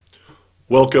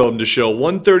Welcome to show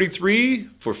 133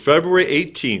 for February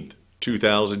 18th,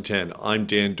 2010. I'm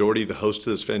Dan Doherty, the host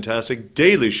of this fantastic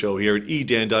daily show here at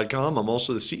edan.com. I'm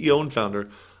also the CEO and founder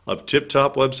of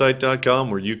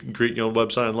tiptopwebsite.com, where you can create your own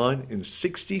website online in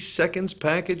 60 seconds.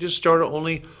 Packages start at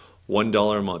only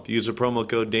 $1 a month. Use the promo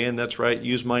code Dan. That's right.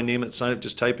 Use my name at sign up.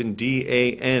 Just type in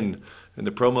DAN in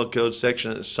the promo code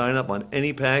section. Sign up on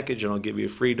any package, and I'll give you a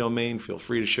free domain. Feel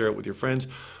free to share it with your friends.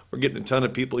 We're getting a ton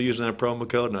of people using that promo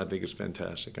code, and I think it's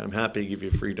fantastic. I'm happy to give you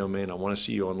a free domain. I want to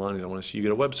see you online, and I want to see you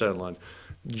get a website online.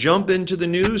 Jump into the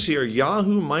news here.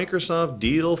 Yahoo Microsoft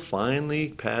deal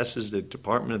finally passes the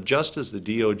Department of Justice, the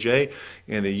DOJ,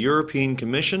 and the European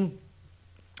Commission.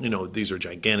 You know, these are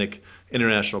gigantic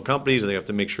international companies, and they have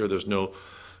to make sure there's no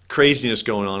craziness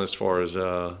going on as far as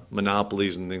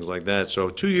monopolies and things like that. So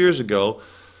 2 years ago,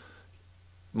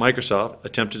 Microsoft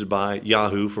attempted to buy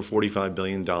Yahoo for $45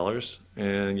 billion,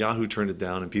 and Yahoo turned it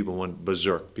down, and people went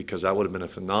berserk because that would have been a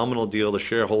phenomenal deal. The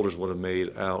shareholders would have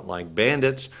made out like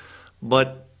bandits.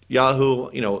 But Yahoo,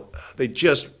 you know,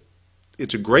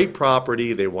 it's a great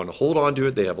property. They want to hold on to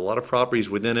it. They have a lot of properties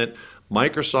within it.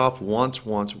 Microsoft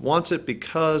wants it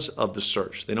because of the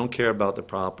search. They don't care about the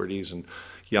properties and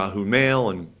Yahoo Mail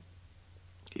and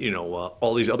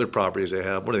all these other properties they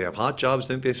have. What do they have? Hot Jobs? I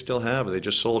think they still have. They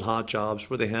just sold Hot Jobs.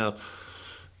 Where they have,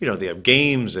 they have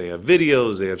games, they have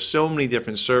videos, they have so many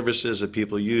different services that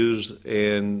people use.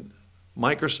 And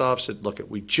Microsoft said, look,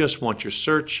 we just want your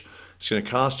search. It's going to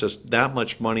cost us that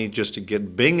much money just to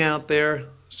get Bing out there.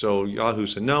 So Yahoo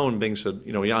said no, and Bing said,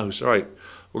 Yahoo said, all right,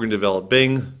 we're going to develop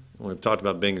Bing. We've talked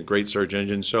about Bing, a great search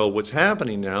engine. So what's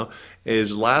happening now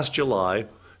is last July,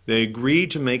 they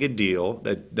agreed to make a deal,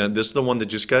 that this is the one that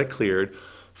just got cleared,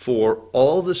 for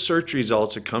all the search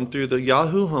results that come through the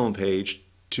Yahoo homepage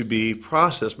to be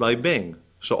processed by Bing.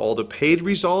 So all the paid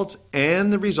results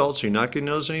and the results, you're not going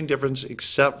to notice any difference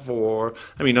except for,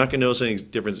 you're not going to notice any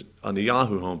difference on the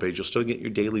Yahoo homepage. You'll still get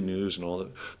your daily news and all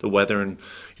the weather and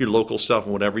your local stuff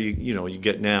and whatever you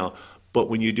get now. But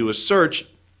when you do a search,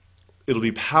 it'll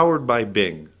be powered by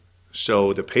Bing.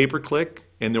 So the pay-per-click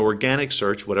and the organic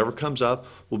search, whatever comes up,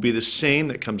 will be the same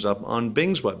that comes up on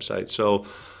Bing's website. So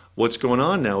what's going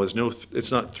on now is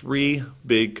it's not three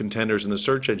big contenders in the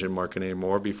search engine market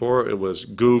anymore. Before it was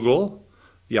Google,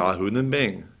 Yahoo, and then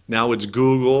Bing. Now it's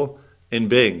Google and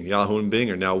Bing. Yahoo and Bing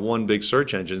are now one big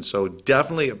search engine. So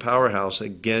definitely a powerhouse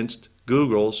against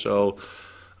Google. So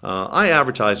I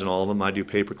advertise on all of them. I do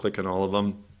pay-per-click on all of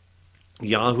them.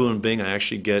 Yahoo and Bing, I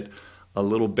actually get a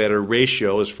little better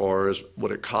ratio as far as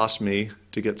what it costs me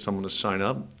to get someone to sign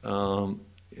up.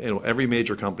 Every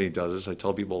major company does this. I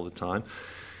tell people all the time.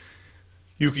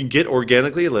 You can get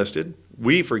organically listed.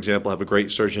 We, for example, have a great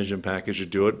search engine package to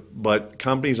do it, but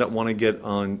companies that want to get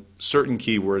on certain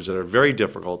keywords that are very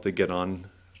difficult to get on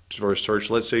for a search,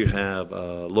 let's say you have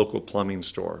a local plumbing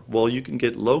store. Well, you can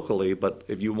get locally, but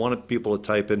if you want people to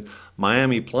type in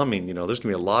Miami plumbing, there's going to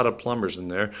be a lot of plumbers in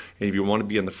there. And if you want to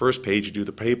be on the first page, you do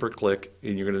the pay-per-click,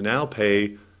 and you're going to now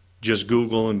pay just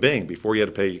Google and Bing. Before you had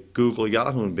to pay Google,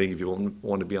 Yahoo, and Bing if you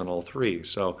want to be on all three.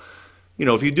 So,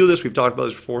 if you do this, we've talked about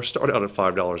this before, start out at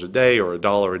 $5 a day or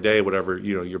 $1 a day, whatever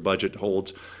your budget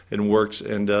holds and works.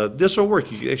 And this will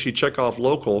work. You can actually check off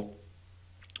local,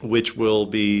 which will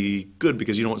be good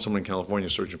because you don't want someone in California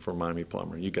searching for a Miami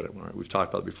plumber. You get it. All right, we've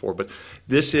talked about it before. But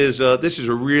this is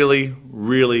a really,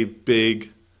 really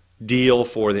big deal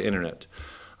for the internet.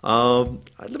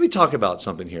 Let me talk about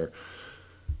something here.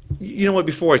 You know what,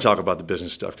 before I talk about the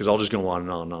business stuff, because I'll just go on and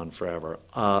on and on forever.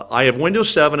 I have Windows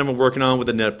 7 I've been working on with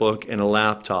a netbook and a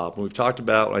laptop. And we've talked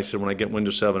about, I said when I get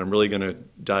Windows 7, I'm really going to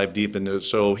dive deep into it.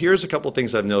 So here's a couple of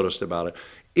things I've noticed about it.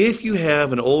 If you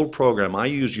have an old program, I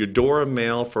use Eudora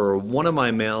Mail for one of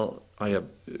my mail. I have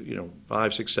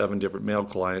 5, 6, 7 different mail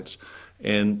clients.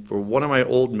 And for one of my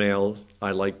old mail,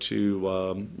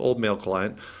 old mail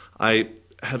client, I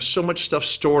have so much stuff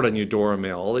stored on Eudora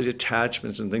Mail, all these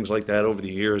attachments and things like that over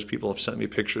the years. People have sent me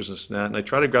pictures and that, and I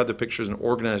try to grab the pictures and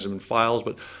organize them in files,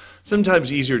 but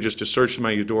sometimes easier just to search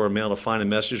my Eudora Mail to find a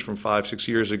message from 5, 6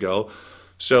 years ago.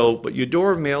 But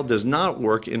Eudora Mail does not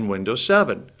work in Windows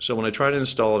 7. So when I try to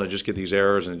install it, I just get these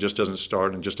errors and it just doesn't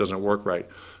start and it just doesn't work right.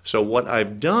 So what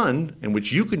I've done, and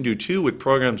which you can do too with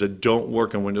programs that don't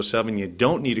work in Windows 7, you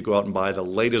don't need to go out and buy the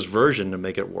latest version to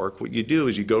make it work. What you do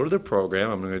is you go to the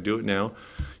program, I'm going to do it now,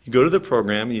 you go to the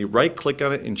program and you right click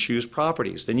on it and choose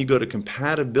properties. Then you go to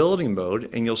compatibility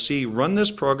mode and you'll see run this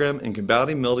program in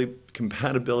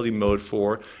compatibility mode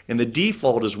 4, and the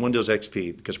default is Windows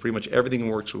XP because pretty much everything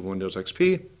works with Windows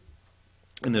XP.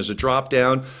 And there's a drop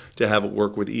down to have it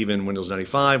work with even Windows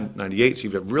 95, 98. So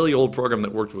if you have a really old program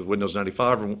that worked with Windows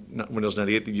 95 or Windows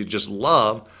 98 that you just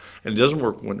love, and it doesn't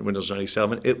work with Windows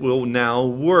 97, it will now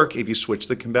work if you switch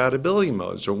the compatibility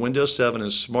mode. So Windows 7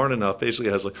 is smart enough, basically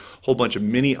it has a whole bunch of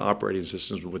mini operating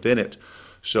systems within it.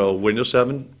 So Windows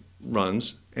 7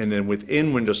 runs, and then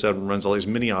within Windows 7 runs all these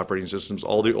mini operating systems,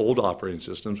 all the old operating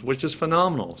systems, which is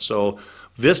phenomenal. So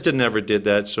Vista never did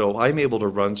that, so I'm able to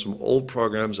run some old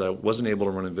programs that I wasn't able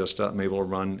to run in Vista. I'm able to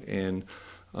run in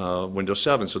Windows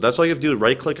 7. So that's all you have to do,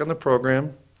 right-click on the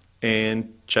program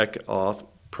and check off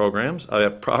programs. I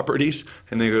have properties,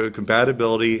 and then go to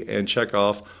compatibility and check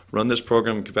off run this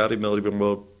program in compatibility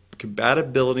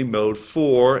mode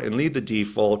 4 and leave the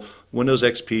default Windows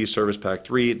XP Service Pack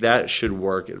 3. That should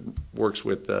work. It works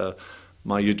with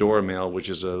my Eudora mail, which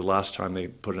is the last time they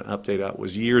put an update out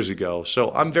was years ago.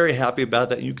 So I'm very happy about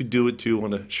that. You could do it too. I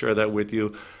want to share that with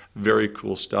you. Very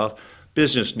cool stuff.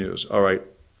 Business news. All right.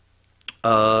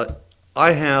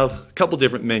 I have a couple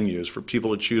different menus for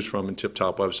people to choose from in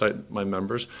TipTop website, my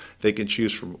members. They can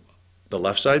choose from the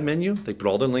left side menu. They put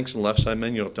all the links in the left side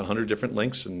menu, up to 100 different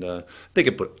links, and they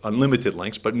can put unlimited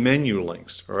links, but menu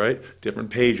links, all right? Different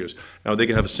pages. Now they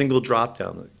can have a single drop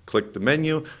down. Click the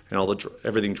menu, and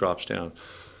everything drops down.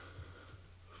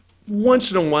 Once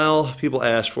in a while, people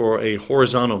ask for a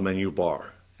horizontal menu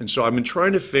bar. And so I've been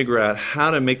trying to figure out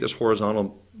how to make this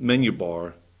horizontal menu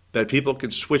bar that people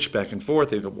can switch back and forth.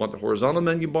 They want the horizontal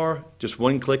menu bar, just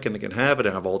one click and they can have it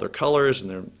and have all their colors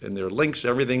and their links,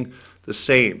 everything the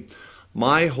same.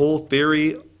 My whole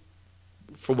theory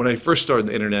for when I first started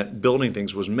the internet building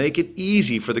things was make it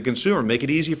easy for the consumer, make it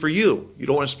easy for you. You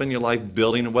don't want to spend your life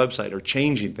building a website or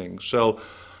changing things. So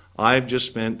I've just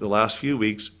spent the last few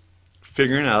weeks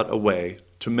figuring out a way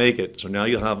to make it. So now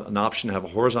you'll have an option to have a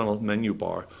horizontal menu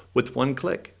bar with one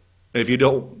click. And if you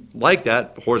don't like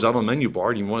that horizontal menu bar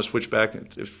and you want to switch back,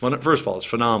 first of all, it's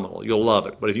phenomenal. You'll love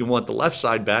it. But if you want the left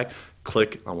side back,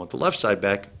 click I want the left side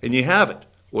back, and you have it.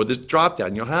 Or this drop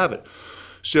down, you'll have it.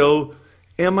 So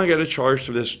am I going to charge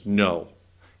for this? No.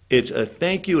 It's a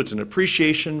thank you. It's an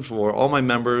appreciation for all my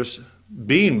members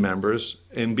being members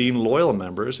and being loyal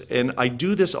members. And I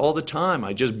do this all the time.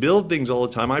 I just build things all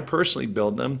the time. I personally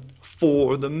build them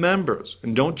for the members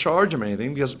and don't charge them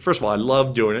anything because, first of all, I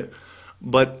love doing it.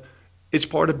 But it's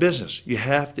part of business. You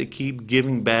have to keep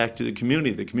giving back to the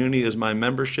community. The community is my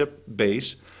membership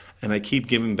base, and I keep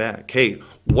giving back. Hey,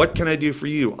 what can I do for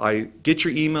you? I get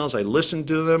your emails, I listen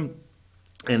to them,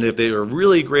 and if they're a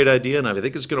really great idea, and I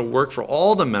think it's going to work for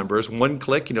all the members, one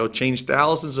click, change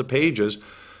thousands of pages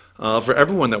for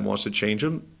everyone that wants to change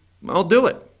them, I'll do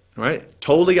it, right?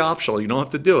 Totally optional. You don't have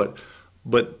to do it.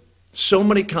 But so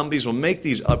many companies will make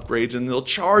these upgrades and they'll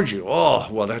charge you. Oh,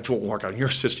 well, that won't work on your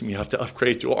system. You have to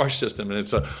upgrade to our system, and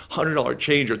it's a $100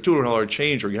 change or $200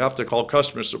 change, or you have to call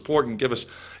customer support and give us,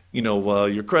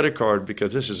 your credit card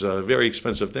because this is a very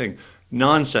expensive thing.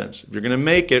 Nonsense. If you're going to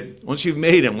make it, once you've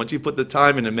made it, once you put the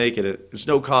time in to make it, it's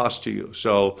no cost to you.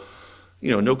 So,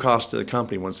 no cost to the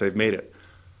company once they've made it.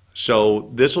 So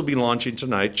this will be launching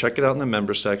tonight. Check it out in the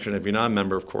member section. If you're not a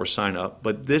member, of course, sign up.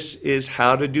 But this is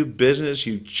how to do business.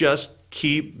 You just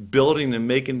keep building and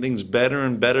making things better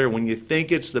and better. When you think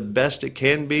it's the best it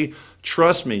can be,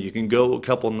 trust me, you can go a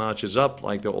couple notches up,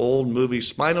 like the old movie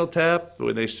Spinal Tap,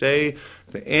 where they say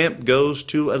the amp goes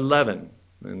to 11.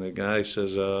 And the guy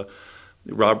says,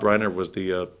 Rob Reiner was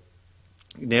the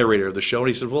narrator of the show, and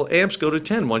he said, well, amps go to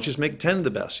 10. Why don't you just make 10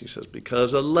 the best? He says,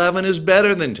 because 11 is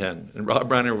better than 10. And Rob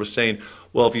Reiner was saying,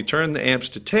 well, if you turn the amps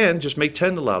to 10, just make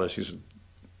 10 the loudest. He said,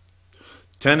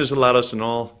 10 is the loudest in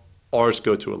all. Ours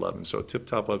go to 11. So at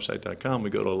tiptopwebsite.com, we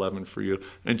go to 11 for you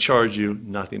and charge you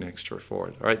nothing extra for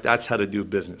it. All right, that's how to do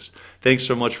business. Thanks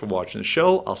so much for watching the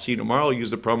show. I'll see you tomorrow.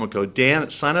 Use the promo code Dan.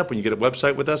 Sign up when you get a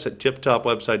website with us at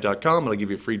tiptopwebsite.com. It'll give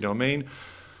you a free domain.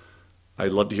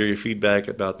 I'd love to hear your feedback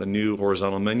about the new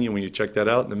horizontal menu when you check that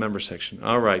out in the member section.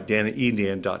 All right,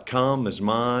 Dan@edan.com is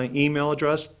my email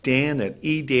address.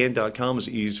 Dan@edan.com is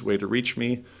the easiest way to reach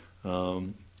me.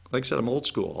 Like I said, I'm old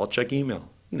school. I'll check email.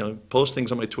 Post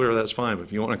things on my Twitter, that's fine. But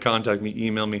if you want to contact me,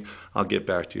 email me, I'll get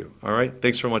back to you. All right?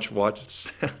 Thanks very much for watching.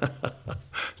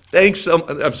 Thanks.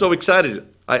 I'm so excited.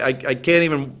 I can't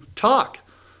even talk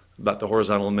about the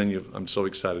horizontal menu. I'm so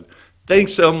excited.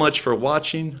 Thanks so much for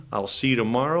watching. I'll see you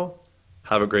tomorrow.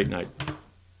 Have a great night.